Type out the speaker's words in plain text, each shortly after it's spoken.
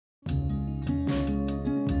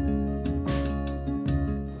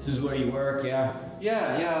is where you work, yeah?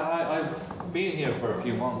 Yeah, I've been here for a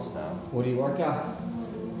few months now. What do you work at?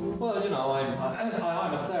 Well, you know,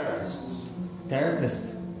 I'm a therapist.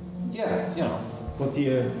 Therapist? Yeah, you know. What do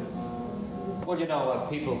you... Well, you know,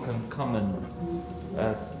 people can come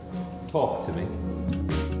and talk to me.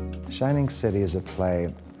 Shining City is a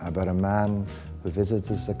play about a man who visits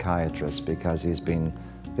a psychiatrist because he's been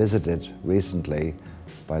visited recently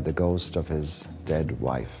by the ghost of his dead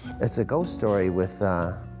wife. It's a ghost story with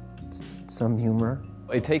some humor.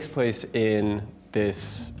 It takes place in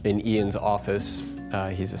Ian's office.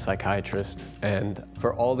 He's a psychiatrist, and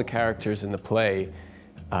for all the characters in the play,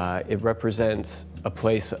 it represents a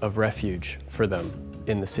place of refuge for them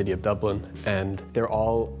in the city of Dublin, and they're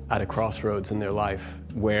all at a crossroads in their life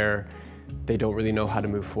where they don't really know how to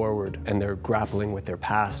move forward, and they're grappling with their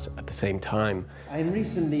past at the same time. I'm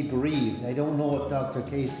recently bereaved. I don't know if Dr.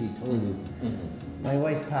 Casey told you. My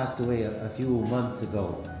wife passed away a few months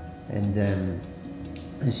ago, and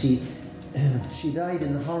she died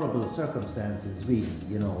in horrible circumstances, really,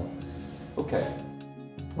 you know. Okay.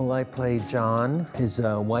 Well, I played John. His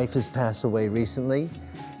wife has passed away recently,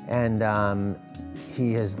 and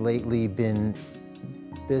he has lately been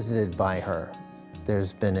visited by her.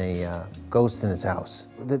 There's been a ghost in his house.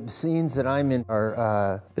 The scenes that I'm in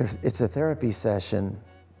are, it's a therapy session.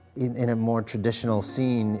 In a more traditional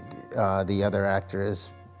scene, the other actor is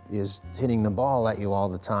hitting the ball at you all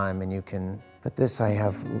the time, and you can, but this I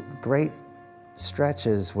have great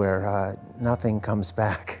stretches where nothing comes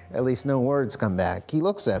back, at least no words come back. He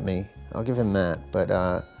looks at me, I'll give him that,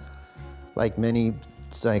 but like many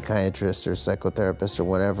psychiatrists or psychotherapists or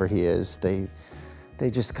whatever he is, they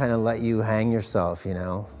just kind of let you hang yourself, you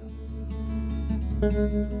know.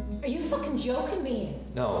 Are you fucking joking me?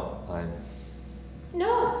 No, I'm...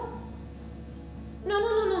 No.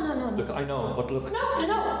 No. Look, I know, but look...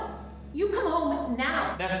 No. You come home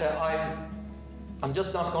now. Nessa, I'm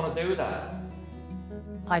just not going to do that.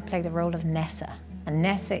 I play the role of Nessa, and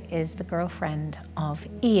Nessa is the girlfriend of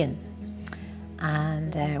Ian.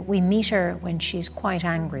 And we meet her when she's quite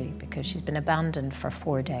angry because she's been abandoned for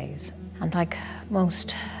 4 days. And like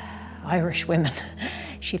most Irish women,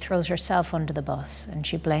 she throws herself under the bus and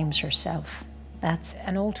she blames herself. That's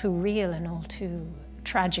an all too real and all too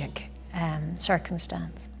tragic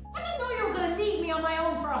circumstance. I didn't know you were going to leave me on my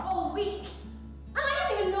own for a whole week. And I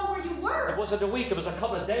didn't even know where you were. It wasn't a week, it was a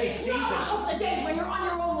couple of days, It's Jesus. not a couple of days when you're on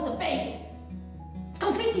your own with a baby. It's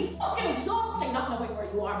completely fucking exhausting not knowing where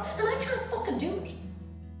you are, and I can't fucking do it.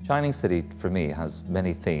 Shining City, for me, has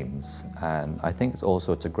many themes, and I think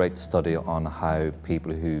it's a great study on how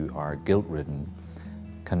people who are guilt-ridden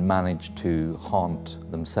can manage to haunt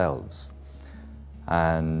themselves,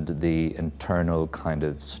 and the internal kind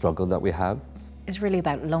of struggle that we have. It's really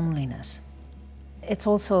about loneliness. It's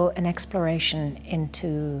also an exploration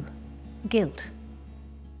into guilt.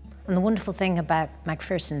 And the wonderful thing about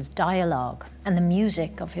McPherson's dialogue and the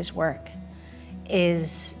music of his work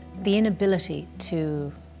is the inability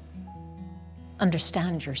to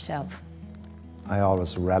understand yourself. I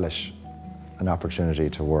always relish an opportunity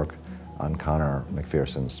to work on Conor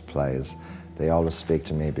McPherson's plays. They always speak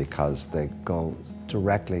to me because they go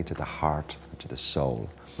directly to the heart, to the soul.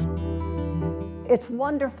 It's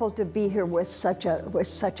wonderful to be here with such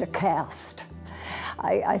a cast.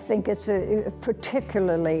 I think it's a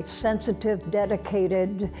particularly sensitive,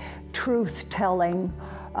 dedicated, truth-telling,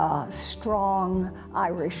 strong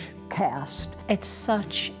Irish cast. It's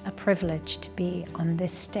such a privilege to be on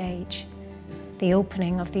this stage. The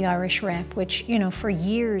opening of the Irish Rep, which, you know, for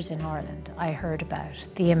years in Ireland, I heard about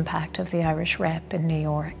the impact of the Irish Rep in New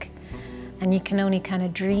York. And you can only kind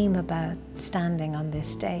of dream about standing on this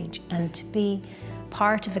stage, and to be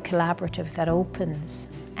part of a collaborative that opens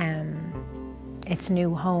its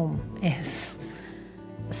new home is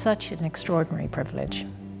such an extraordinary privilege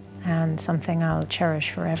and something I'll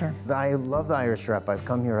cherish forever. I love the Irish Rep. I've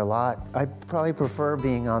come here a lot. I probably prefer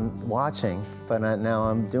being watching, but now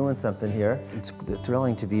I'm doing something here. It's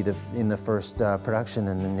thrilling to be in the first production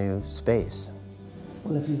in the new space.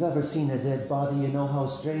 Well, if you've ever seen a dead body, you know how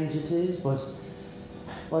strange it is, but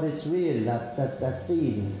it's real, that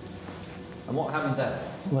feeling. And what happened then?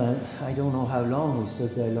 Well, I don't know how long we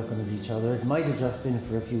stood there looking at each other. It might have just been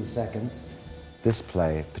for a few seconds. This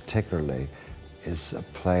play, particularly, is a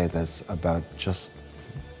play that's about just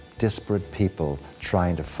disparate people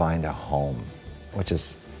trying to find a home, which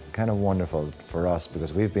is kind of wonderful for us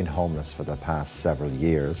because we've been homeless for the past several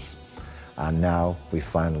years, and now we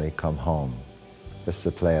finally come home. This is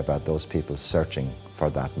a play about those people searching for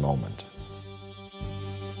that moment.